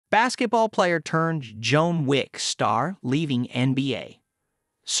Basketball player turned Joan Wick star leaving NBA.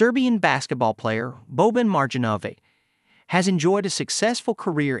 Serbian basketball player Boban Marjanović has enjoyed a successful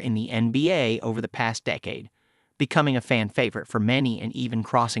career in the NBA over the past decade, becoming a fan favorite for many and even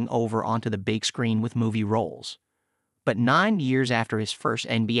crossing over onto the big screen with movie roles. But 9 years after his first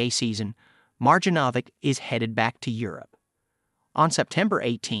NBA season, Marjanović is headed back to Europe. On September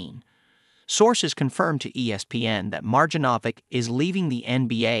 18, sources confirmed to ESPN that Marjanović is leaving the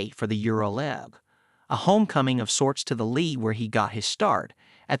NBA for the EuroLeague, a homecoming of sorts to the league where he got his start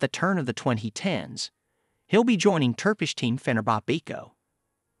at the turn of the 2010s. He'll be joining Turkish team Fenerbahçe.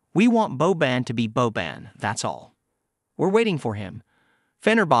 "We want Boban to be Boban, that's all. We're waiting for him,"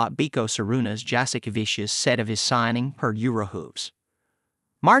 Fenerbahçe Sarunas Jasikovic said of his signing per Eurohoops.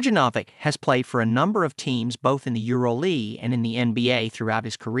 Marjanović has played for a number of teams both in the EuroLeague and in the NBA throughout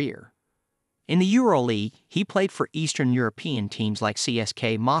his career. In the EuroLeague, he played for Eastern European teams like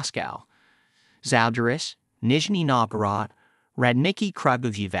CSKA Moscow, Žalgiris, Nizhny Novgorod, Radniki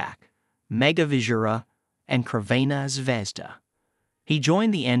Kragujevac, Mega Vizura, and Crvena Zvezda. He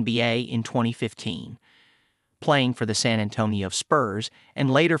joined the NBA in 2015, playing for the San Antonio Spurs and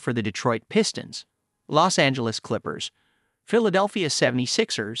later for the Detroit Pistons, Los Angeles Clippers, Philadelphia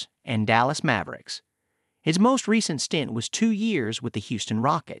 76ers, and Dallas Mavericks. His most recent stint was 2 years with the Houston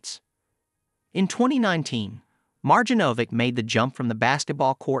Rockets. In 2019, Marjanović made the jump from the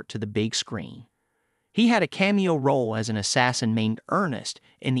basketball court to the big screen. He had a cameo role as an assassin named Ernest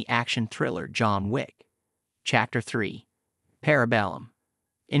in the action thriller John Wick. Chapter 3, Parabellum.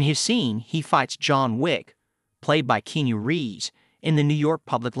 In his scene, he fights John Wick, played by Keanu Reese, in the New York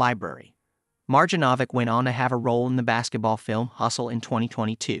Public Library. Marjanović went on to have a role in the basketball film Hustle in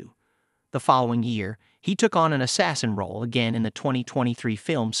 2022. The following year, he took on an assassin role again in the 2023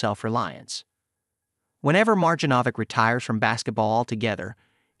 film Self-Reliance. Whenever Marjanović retires from basketball altogether,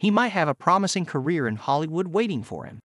 he might have a promising career in Hollywood waiting for him.